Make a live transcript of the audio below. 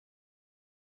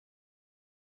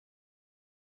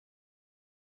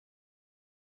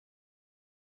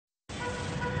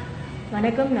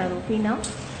வணக்கம், நான் ருஃபீனா.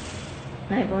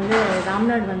 நான் இப்போ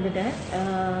ராம்நாடு வந்துட்டேன்.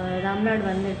 ராம்நாடு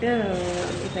வந்துட்டு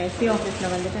இப்போ எஸ்பி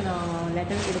ஆஃபீஸில் நான்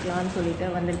லெட்டர் கொடுக்கலான்னு சொல்லிட்டு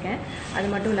வந்திருக்கேன். அது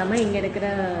மட்டும் இல்லாமல் இங்கே இருக்கிற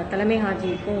தலைமை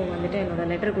ஹாஜிக்கும் என்னோடய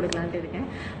லெட்டர் கொடுக்கலான்ட்டு இருக்கேன்.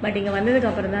 பட் இங்கே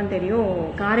வந்ததுக்கப்புறம் தான் தெரியும்,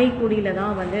 காரைக்குடியில்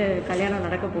தான் கல்யாணம்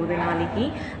நடக்க போகுது நாளைக்கு.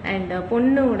 அண்ட்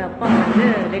பொண்ணோட அப்பா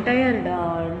ரிட்டையர்டு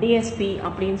டிஎஸ்பி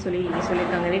அப்படின்னு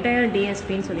சொல்லியிருக்காங்க. ரிட்டையர்டு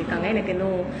டிஎஸ்பின்னு சொல்லியிருக்காங்க. எனக்கு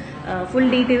இன்னும்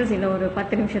ஃபுல் டீட்டெயில்ஸ் இன்னும் ஒரு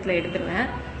 10 நிமிஷத்தில்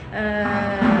எடுத்துருவேன்.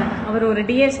 அவர் ஒரு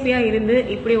டிஎஸ்பியாக இருந்து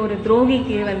இப்படி ஒரு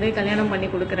துரோகிக்கு கல்யாணம் பண்ணி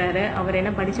கொடுக்குறாரு. அவர்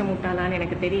என்ன படித்த முட்டாளான்னு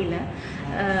எனக்கு தெரியல.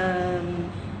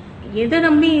 எதை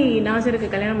நம்பி நாசருக்கு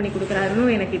கல்யாணம் பண்ணி கொடுக்குறாருன்னு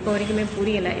எனக்கு இப்போ வரைக்குமே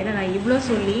புரியலை. ஏன்னா நான் இவ்வளோ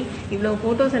சொல்லி இவ்வளோ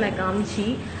ஃபோட்டோஸ் எனக்கு காமிச்சு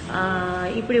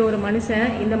இப்படி ஒரு மனுஷன்,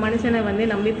 இந்த மனுஷனை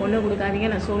நம்பி பொண்ணை கொடுக்காதீங்க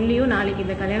நான் சொல்லியும் நாளைக்கு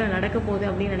இந்த கல்யாணம் நடக்க போகுது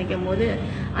அப்படின்னு நினைக்கும் போது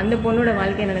அந்த பொண்ணோட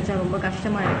வாழ்க்கையை நினச்சா ரொம்ப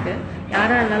கஷ்டமாக இருக்குது.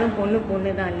 யாராக இருந்தாலும்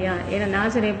பொண்ணு தான் இல்லையா? ஏன்னா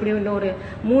நாசர் எப்படியும் இன்னும் ஒரு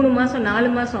 3 மாதம்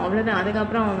 4 மாதம் அவ்வளோதான்.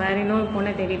 அதுக்கப்புறம் அவன் வேற இன்னொரு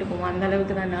பொண்ணை தேடிட்டு போவான். அந்த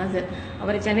அளவுக்கு தான் நாசர்.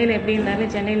 அவர் சென்னையில் எப்படி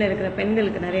இருந்தாலும் சென்னையில் இருக்கிற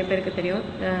பெண்களுக்கு நிறைய பேருக்கு தெரியும்.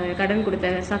 கடன்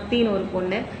கொடுத்த சக்தின்னு ஒரு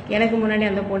பொண்ணு, எனக்கு முன்னாடி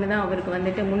அந்த பொண்ணு தான்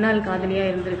அவருக்கு முன்னாள்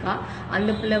காதலியாக இருந்திருக்கா. அந்த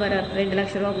பிள்ளை வர 2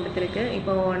 லட்ச ரூபா கொடுத்துருக்கு.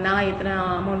 இப்போ நான் இத்தனை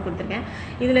அமௌண்ட் கொடுத்துருக்கேன்.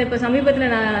 இதில் இப்போ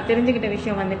சமீபத்தில் நான் தெரிஞ்சுக்கிட்ட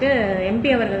விஷயம் எம்பி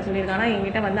அவர்கள் சொல்லியிருக்காங்கன்னா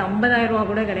என்கிட்ட 50,000 ரூபா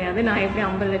கூட கிடையாது, நான் எப்படி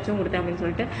 50 லட்சம் கொடுத்தேன் அப்படின்னு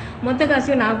சொல்லிட்டு. மொத்த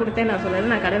காசையும் நான் கொடுத்தேன் நான் சொல்லலை,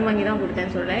 நான் கடன் வாங்கி தான்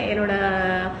கொடுத்தேன்னு சொல்கிறேன். என்னோட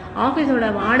ஆஃபீஸோட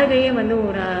வாடகையே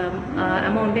ஒரு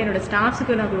அமௌண்ட்டு, என்னோட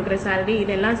ஸ்டாஃப்ஸுக்கு நான் கொடுக்குற சேலரி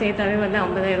இதெல்லாம் சேர்த்தாவே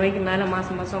 50,000 ரூபாய்க்கு மேலே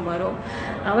மாதம் வரும்.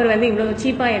 அவர் இவ்வளோ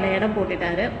சீப்பாக என்னை இடம்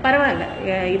போட்டுட்டாரு. பரவாயில்ல,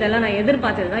 இதெல்லாம் நான்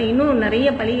எதிர்பார்த்தது தான். இன்னும் நிறைய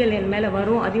பழிகள் என் மேலே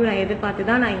வரும், அதையும் நான் எதிர்பார்த்து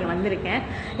தான் நான் இங்கே வந்திருக்கேன்.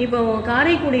 இப்போ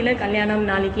காரைக்குடியில் கல்யாணம்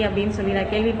நாளைக்கு அப்படின்னு சொல்லி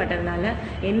நான் கேள்விப்பட்டதுனால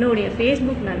என்னுடைய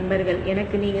ஃபேஸ்புக் நண்பர்கள்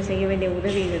எனக்கு நீங்கள் செய்ய வேண்டிய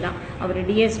உதவி இதுதான். அவர்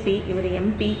டிஎஸ்பி, இவர்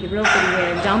எம்பி, இவ்வளோ பெரிய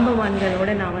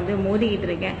ஜாம்பவான்களோட நான் மோதிக்கிட்டு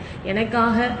இருக்கேன்.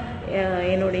 எனக்காக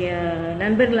என்னுடைய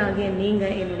நண்பர்களாகிய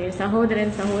நீங்கள், என்னுடைய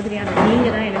சகோதரன் சகோதரியான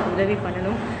நீங்கள் தான் எனக்கு உதவி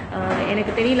பண்ணணும்.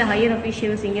 எனக்கு தெரியல ஹையர்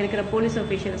அஃபீஷியல்ஸ், இங்கே இருக்கிற போலீஸ்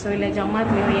அஃபீஷியல்ஸோ இல்லை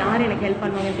ஜமாத்லையோ யார் எனக்கு ஹெல்ப்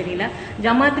பண்ணுவாங்கன்னு தெரியல.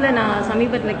 ஜமாத்தில் நான்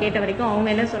சமீபத்தில் கேட்ட வரைக்கும் அவங்க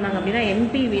என்ன சொன்னாங்க அப்படின்னா,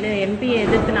 எம்பியை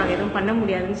எதிர்த்து நாங்கள் எதுவும் பண்ண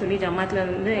முடியாதுன்னு சொல்லி ஜமாத்தில்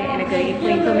எனக்கு இப்போ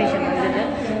இன்ஃபர்மேஷன் வந்தது.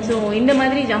 ஸோ இந்த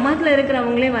மாதிரி ஜமாத்தில்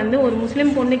இருக்கிறவங்களே ஒரு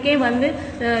முஸ்லீம் பொண்ணுக்கே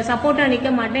சப்போர்ட்டாக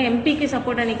நிற்க மாட்டேன், எம்பிக்கு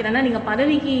சப்போர்ட்டாக நிற்கிறேன்னா நீங்கள்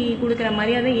பதவிக்கு கொடுக்குற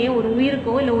மரியாதை ஏன் ஒரு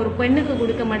உயிருக்கோ இல்லை ஒரு பெண்ணுக்கு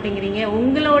கொடுக்க மாட்டேங்கிறீங்க?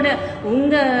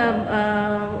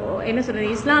 என்ன சொல்றது,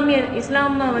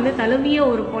 இஸ்லாம தழுவிய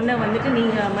ஒரு பொண்ணை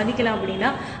நீங்கள் மதிக்கலாம் அப்படின்னா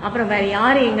அப்புறம் வேற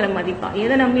யாரு எங்களை மதிப்பா?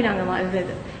 எதை நம்பி நாங்கள்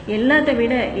வாழ்றது? எல்லாத்த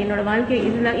விட என்னோட வாழ்க்கை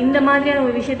இதில் இந்த மாதிரியான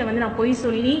ஒரு விஷயத்த நான் பொய்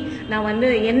சொல்லி நான்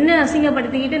என்ன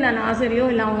அசிங்கப்படுத்திக்கிட்டு நான் ஆசிரியோ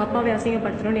இல்லை அவங்க அப்பாவை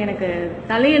அசிங்கப்படுத்தணும்னு எனக்கு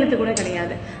தலையெழுத்து கூட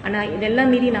கிடையாது. ஆனால்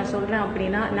இதெல்லாம் மீறி நான் சொல்கிறேன்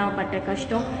அப்படின்னா நான் பட்ட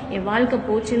கஷ்டம், என் வாழ்க்கை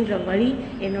போச்சுன்ற வழி,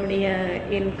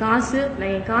 என் காசு,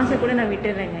 என் காசை கூட நான்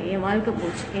விட்டுடுறேங்க. என் வாழ்க்கை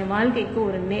போச்சு, என் வாழ்க்கைக்கு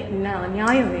ஒரு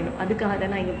நியாயம் வேணும். அதுக்காக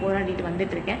தான் நான் இங்கே போராடிட்டு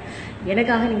வந்துட்டு இருக்கேன்.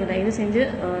 எனக்காக நீங்கள் தயவு செஞ்சு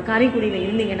காரைக்குடியில்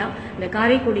இருந்தீங்கன்னா, இந்த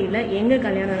காரைக்குடியில் எங்கள்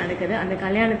கல்யாணம் நடக்குது, அந்த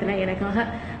கல்யாணத்தில் எனக்காக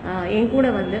என் கூட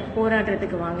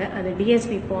போராடுறதுக்கு வாங்க. அது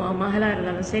டிஎஸ்பி மகளாக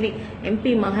இருந்தாலும் சரி,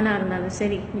 எம்பி மகனாக இருந்தாலும்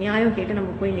சரி, நியாயம் கேட்டு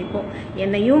நம்ம போய் நிற்போம்.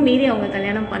 என்னையும் மீறி அவங்க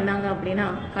கல்யாணம் பண்ணாங்க அப்படின்னா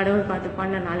கடவுள் பார்த்து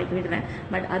பண்ண நாளைக்கு விடுறேன்.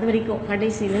 பட் அது வரைக்கும்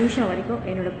கடைசி நிமிஷம் வரைக்கும்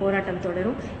என்னோட போராட்டம்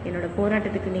தொடரும். என்னோட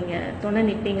போராட்டத்துக்கு நீங்கள் துணை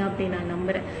நிற்பீங்க அப்படின்னு நான்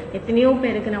நம்புகிறேன். எத்தனையோ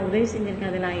பேருக்கு நான் உதவி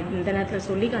செஞ்சுருக்கேன், அதை நான் இந்த நேரத்தில்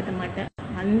சொல்லி காட்ட மாட்டேன்.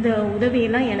 அந்த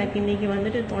உதவியெல்லாம் எனக்கு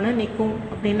இன்னைக்கு துணை நிற்கும்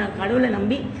அப்படின்னு நான் கடவுளை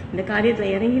நம்பி இந்த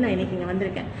காரியத்தில் இறங்கி நான் இன்னைக்கு இங்கே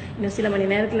வந்திருக்கேன். இன்னும் சில மணி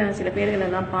நேரத்தில் நான் சில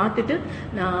பேர்களெல்லாம் பார்த்துட்டு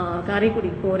நான்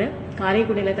காரைக்குடிக்கு போகிறேன்.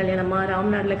 காரைக்குடியில் கல்யாணமா,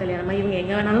 ராம்நாட்டில் கல்யாணமா, இவங்க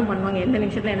எங்கே வேணாலும் பண்ணுவாங்க, எந்த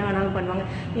நிமிஷத்தில் என்ன வேணாலும் பண்ணுவாங்க.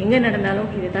 எங்கே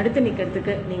நடந்தாலும் இதை தடுத்து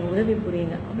நிற்கிறதுக்கு நீங்கள் உதவி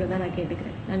புரியுங்க, அவ்வளோதான் நான்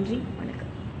கேட்டுக்கிறேன். நன்றி, வணக்கம்.